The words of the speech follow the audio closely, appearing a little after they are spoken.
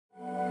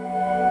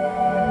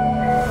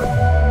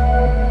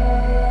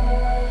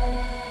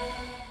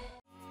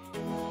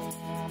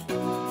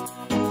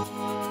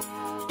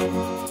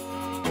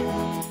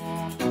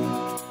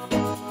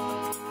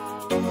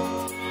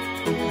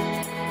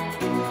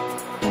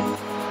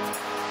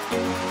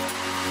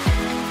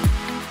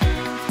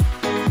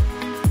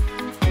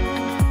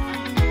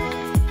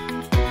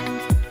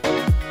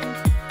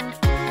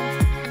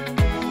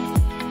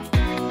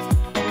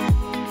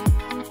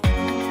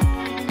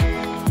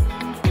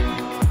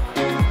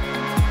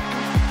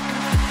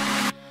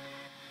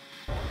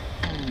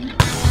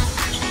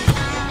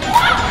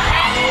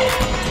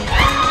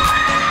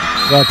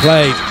Well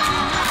played.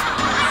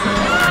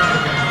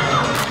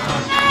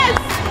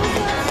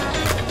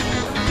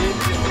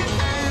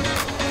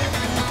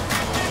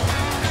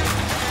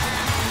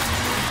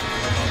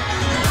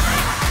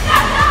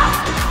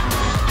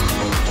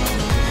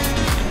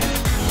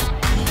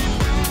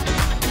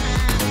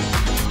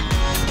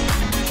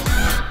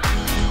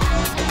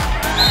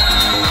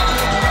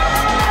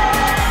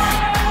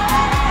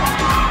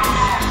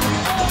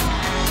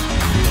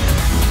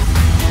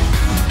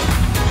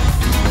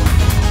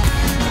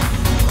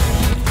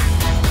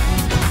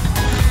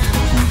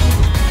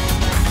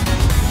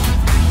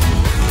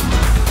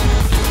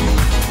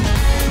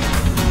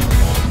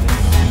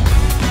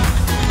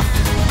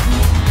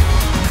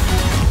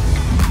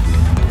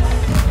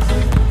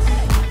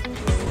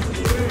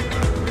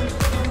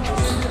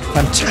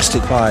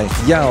 Fantastic by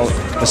Yao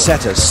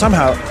Basetta,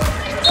 somehow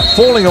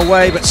falling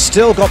away but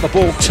still got the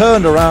ball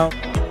turned around.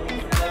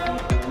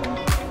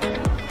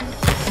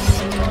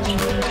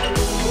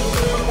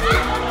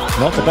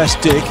 Not the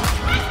best dig,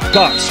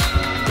 but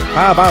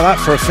how about that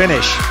for a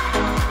finish?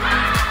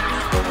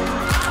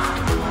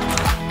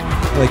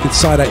 They could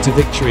side out to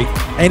victory.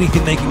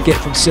 Anything they can get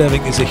from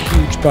serving is a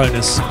huge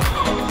bonus.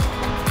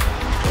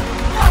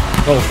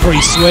 Oh,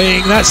 free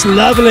swing, that's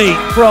lovely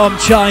from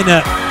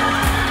China.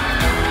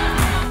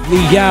 Li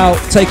Yao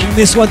taking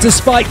this one to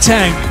Spike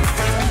Tang.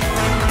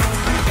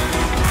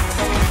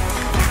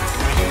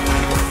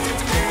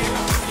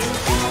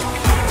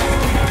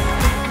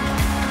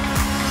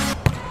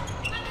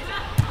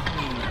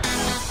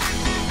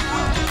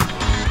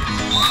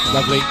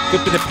 Lovely,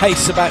 good bit of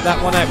pace about that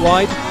one out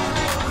wide.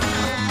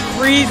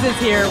 Freezes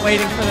here,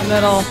 waiting for the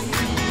middle,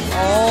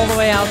 all the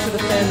way out to the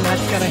pin.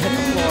 That's going to hit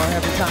the floor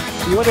every time.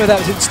 You wonder if that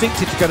was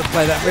instinctive to go to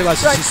play that.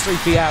 Realise this is 3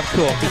 feet out of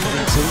court.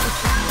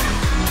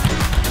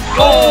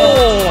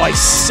 Oh, I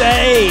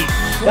say!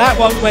 That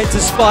one went to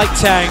Spike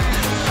Tang.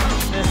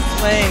 This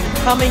swing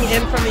coming in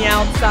from the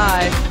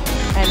outside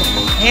and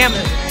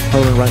hammered.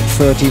 Poland ranked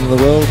 13 in the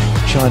world,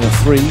 China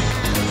 3,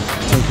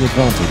 taking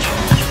advantage.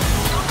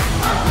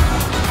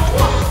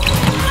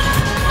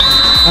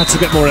 That's a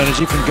bit more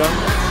energy from Gung.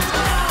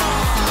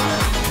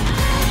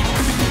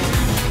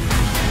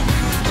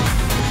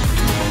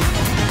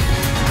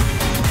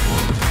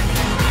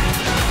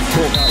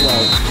 Caught that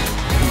well.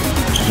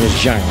 Here's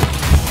Zhang.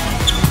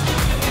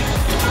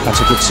 That's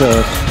a good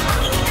serve.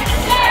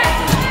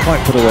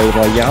 Quite put away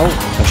by Yao,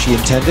 as she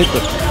intended,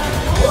 but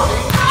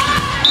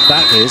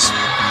that is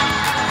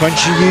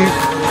Quenching you.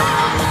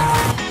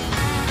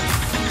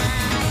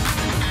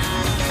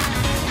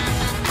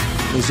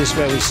 Is this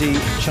where we see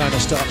China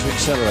start to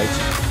accelerate?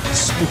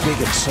 So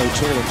big and so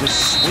tall and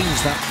just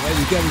swings that way.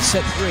 We go in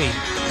set 3.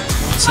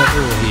 One set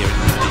all here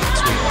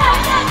between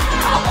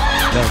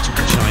Belgium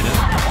and China.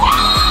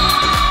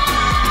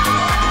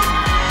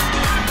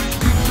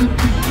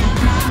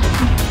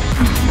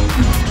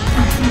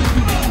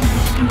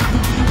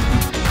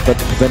 But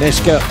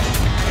Veneska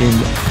in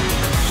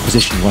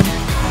position 1,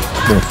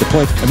 more to the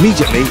point,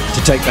 immediately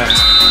to take that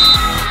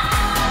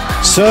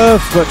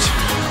serve, but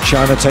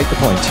China take the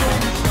point.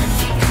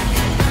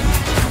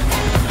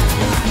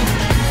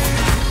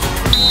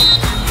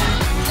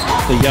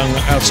 The young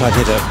outside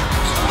hitter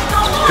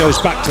goes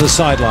back to the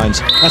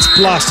sidelines. That's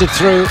blasted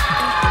through.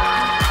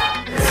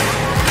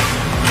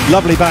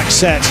 Lovely back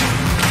set.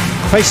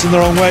 Facing the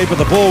wrong way, but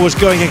the ball was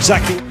going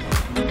exactly.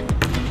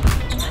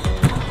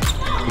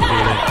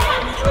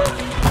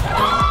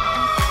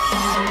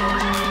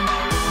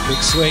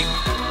 Big swing.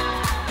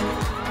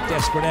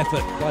 Desperate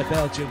effort by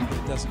Belgium, but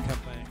it doesn't come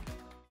back.